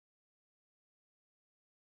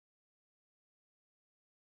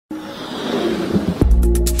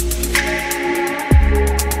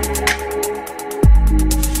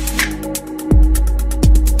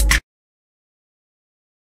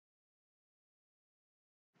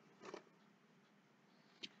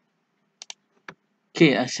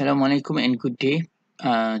Okay, Assalamualaikum and good day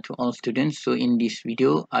to all students. So in this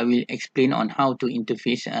video, I will explain on how to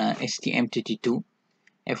interface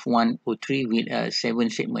STM32F103 with a 7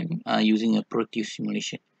 segment using a proteus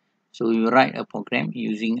simulation. So we will write a program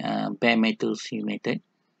using bare metal C method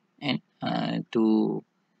and to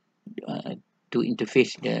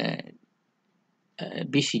interface the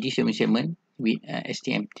BCD 7 segment with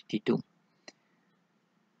STM32.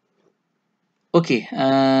 Okay,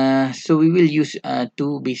 so we will use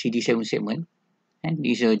two BCD 7 segment, and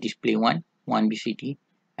this is display 1 BCD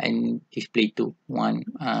and display 2 7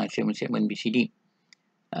 segment BCD.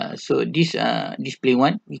 So this display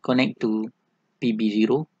 1 we connect to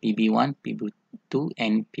PB0, PB1, PB2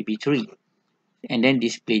 and PB3, and then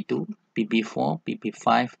display 2 PB4,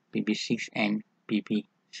 PB5, PB6 and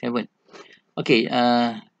PB7. Okay,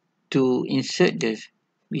 to insert the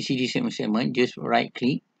BCD 7 segment, just right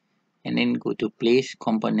click and then go to place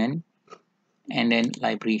component and then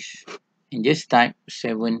libraries and just type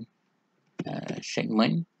 7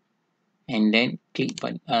 segment and then click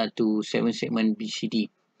to 7 segment BCD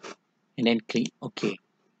and then click OK.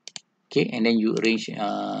 Okay, and then you arrange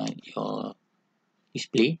your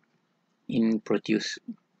display in Proteus.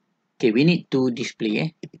 Okay, we need to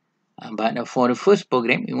display but for the first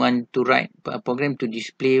program we want to write a program to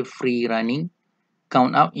display free running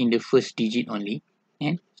count up in the first digit only.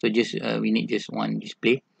 And so just we need just one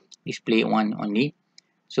display 1 only.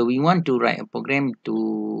 So we want to write a program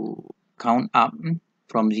to count up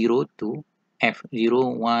from 0 to F,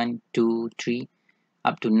 0, 1, 2, 3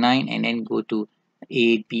 up to 9 and then go to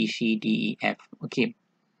A, B, C, D, E, F. Okay.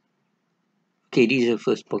 Okay, this is the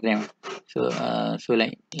first program. So so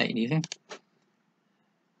like this.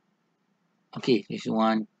 Okay, this is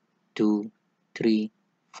 1, 2, 3,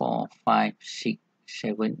 4, 5, 6,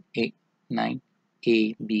 7, 8, 9,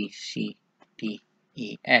 A, B, C, D,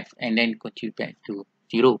 E, F, and then continue back to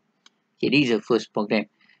 0. Okay, this is the first program.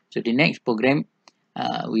 So the next program,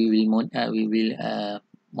 we will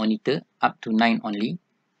monitor up to 9 only,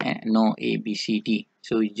 and no A, B, C, D.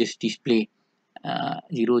 So we just display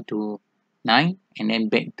 0 to 9 and then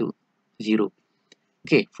back to 0.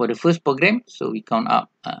 Okay, for the first program, so we count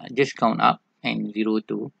up, just count up and 0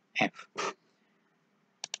 to F.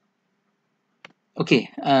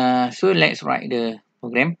 Okay, so let's write the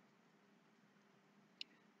program.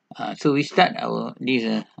 So we start our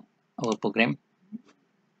program.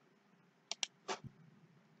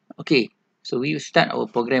 Okay, so we will start our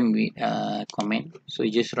program with comment. So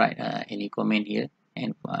you just write any comment here,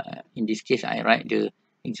 and in this case I write the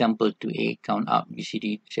example 2A count up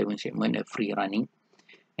BCD 7 segment free running,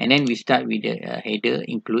 and then we start with the header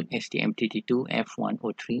include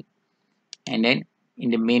STM32F103, and then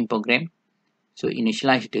in the main program, so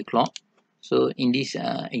initialize the clock. So in this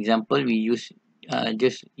example we use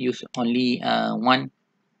just use only one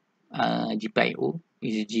GPIO,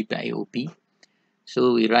 is GPIOP.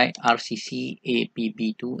 So we write RCC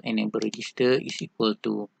APB2 enable register is equal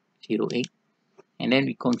to 08, and then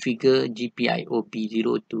we configure GPIO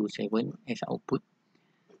B0 to 7 as output.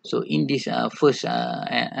 So in this first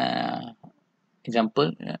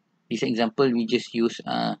example, we just use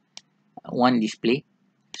one display.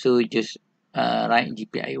 So just write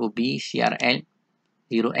GPIO B CRL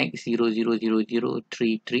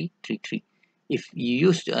 0x00003333. If you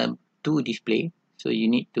use two display, so you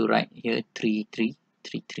need to write here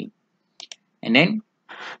 3333, and then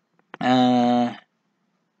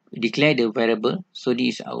declare the variable. So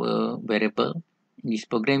this is our variable. In this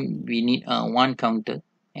program we need one counter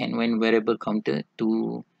and one variable counter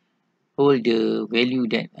to hold the value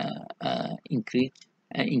that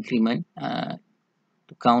increment to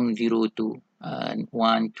count 0 to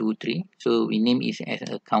 1, 2, 3. So we name it as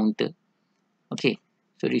a counter. Okay,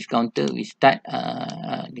 so this counter we start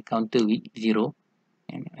the counter with 0,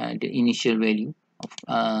 and the initial value of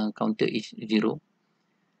counter is 0.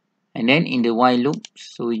 And then in the while loop,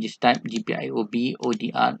 so we just type GPIOB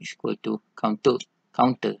ODR is equal to counter.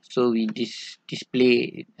 So we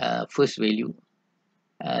display first value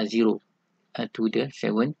 0 to the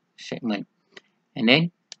 7 segment, and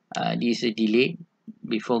then this is a delay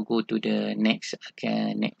before go to the next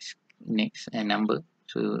number.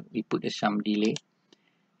 So we put some delay,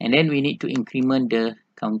 and then we need to increment the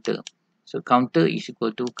counter. So counter is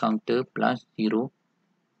equal to counter plus 0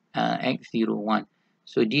 x01.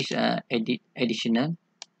 So this additional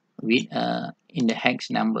with in the hex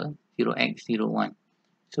number 0x01.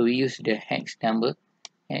 So we use the hex number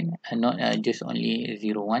and not just only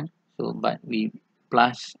 01. So but we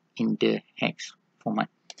plus in the hex format.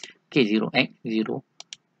 Okay,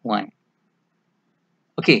 0x01.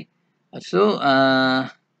 Okay, so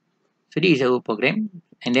this is our program.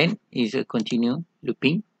 and then is a continue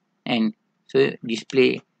looping, and so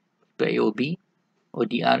display PIOB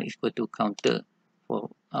ODR is equal to counter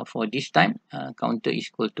for this time counter is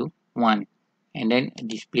equal to 1, and then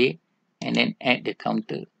display and then add the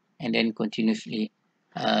counter and then continuously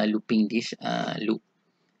looping this loop.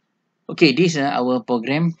 Okay, this is our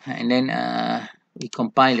program, and then we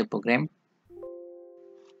compile the program.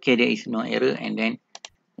 Okay, there is no error, and then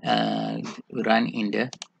we run in the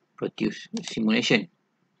proteus simulation.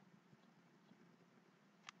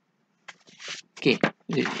 Okay,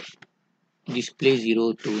 display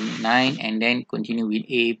 0 to 9, and then continue with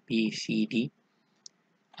A, B, C, D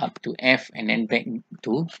up to F, and then back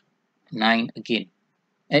to 9 again,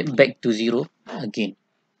 back to 0 again.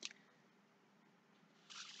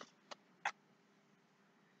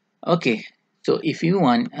 Okay, so if you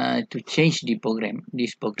want to change the program,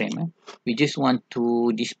 this program, we just want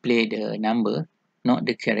to display the number, not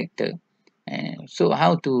the character. So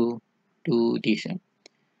how to do this?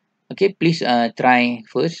 Okay, please try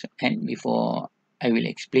first, and before I will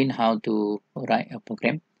explain how to write a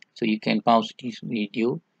program. So you can pause this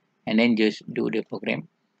video and then just do the program,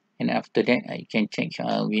 and after that you can check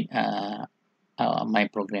with my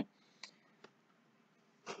program.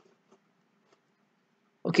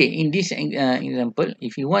 Okay, in this example,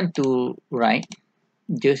 if you want to write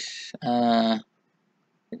just the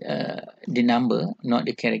number, not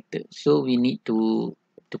the character, so we need to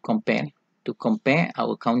compare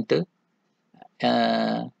our counter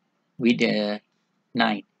with the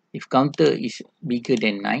 9. If counter is bigger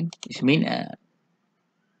than 9, it means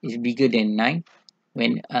is bigger than 9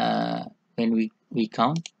 when we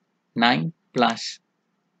count 9 plus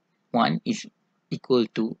 1 is equal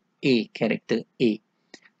to A, character A.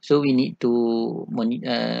 So we need to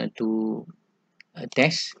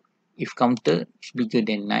test if counter is bigger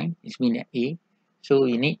than 9, it means that A. So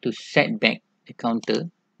we need to set back the counter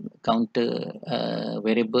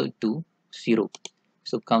variable to 0.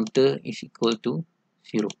 So counter is equal to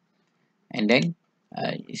 0, and then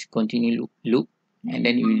it's continue loop, and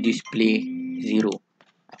then you will display 0.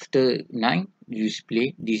 After 9, you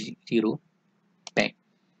display this 0 back.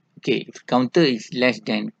 Okay, if counter is less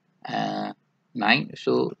than 9,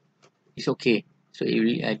 so it's okay. So it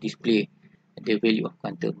will display the value of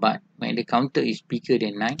counter. But when the counter is bigger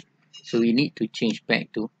than 9, so we need to change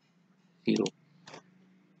back to 0.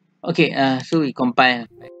 Okay, so we compile.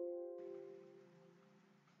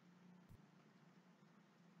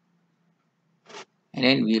 And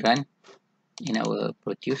then we run in our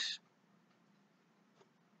proteus.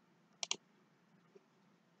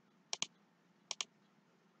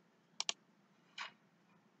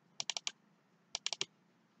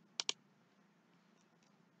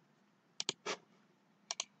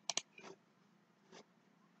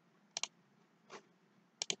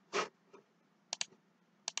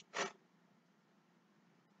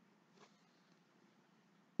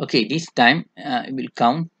 Okay, this time it will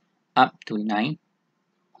count up to 9,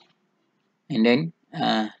 and then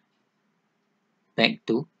back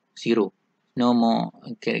to 0. No more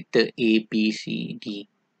character A, B, C, D,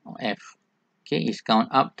 or F. Okay, it's count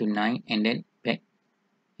up to 9 and then back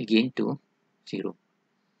again to 0.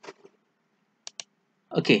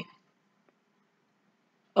 Okay.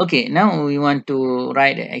 Okay, now we want to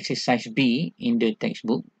write the exercise B in the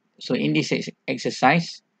textbook. So in this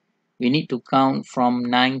exercise, we need to count from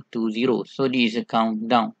 9 to 0. So this is a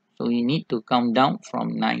countdown. So we need to count down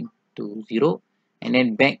from 9 to 0, and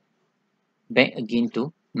then back again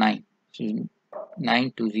to 9. So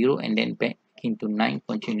 9 to 0 and then back into 9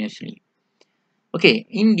 continuously. Okay,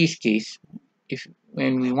 in this case, if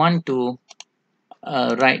when we want to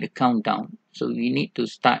write the countdown, so we need to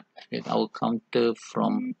start our counter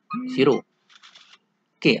from 0.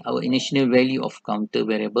 Okay, our initial value of counter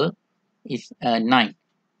variable is 9.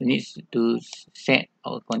 We need to set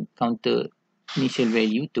our counter initial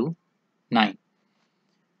value to 9.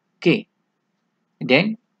 Okay,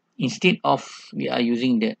 then instead of we are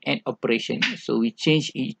using the add operation, so we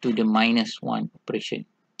change it to the -1 operation.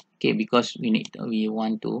 Okay, because we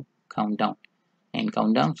want to count down,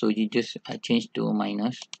 so you just change to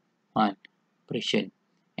 -1 operation,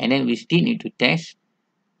 and then we still need to test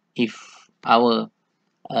if our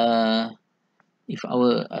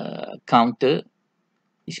counter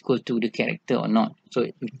is equal to the character or not. So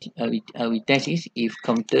we test is if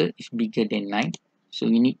counter is bigger than 9, so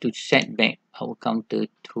we need to set back our counter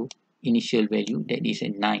to initial value, that is a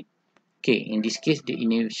 9. Okay, in this case the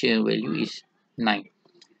initial value is 9.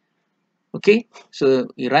 Okay, so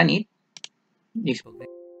we run it, this program,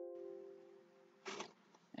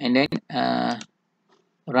 and then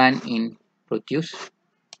run in proteus.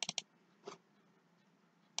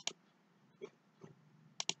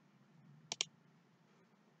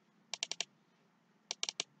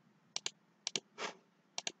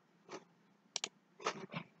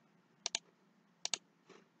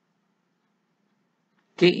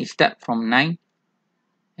 Okay, it start from 9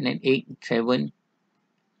 and then 8, 7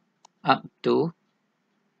 up to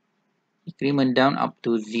increment down up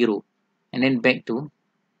to 0 and then back to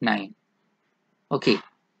 9. Okay,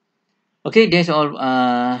 okay, that's all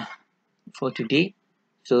for today.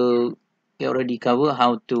 So we already cover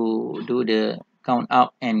how to do the count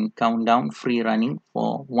up and count down free running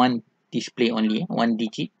for one display only, one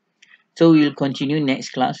digit. So we will continue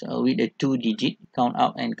next class with a 2-digit count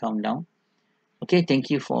up and count down. Okay, thank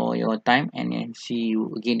you for your time and then see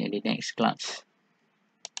you again at the next class.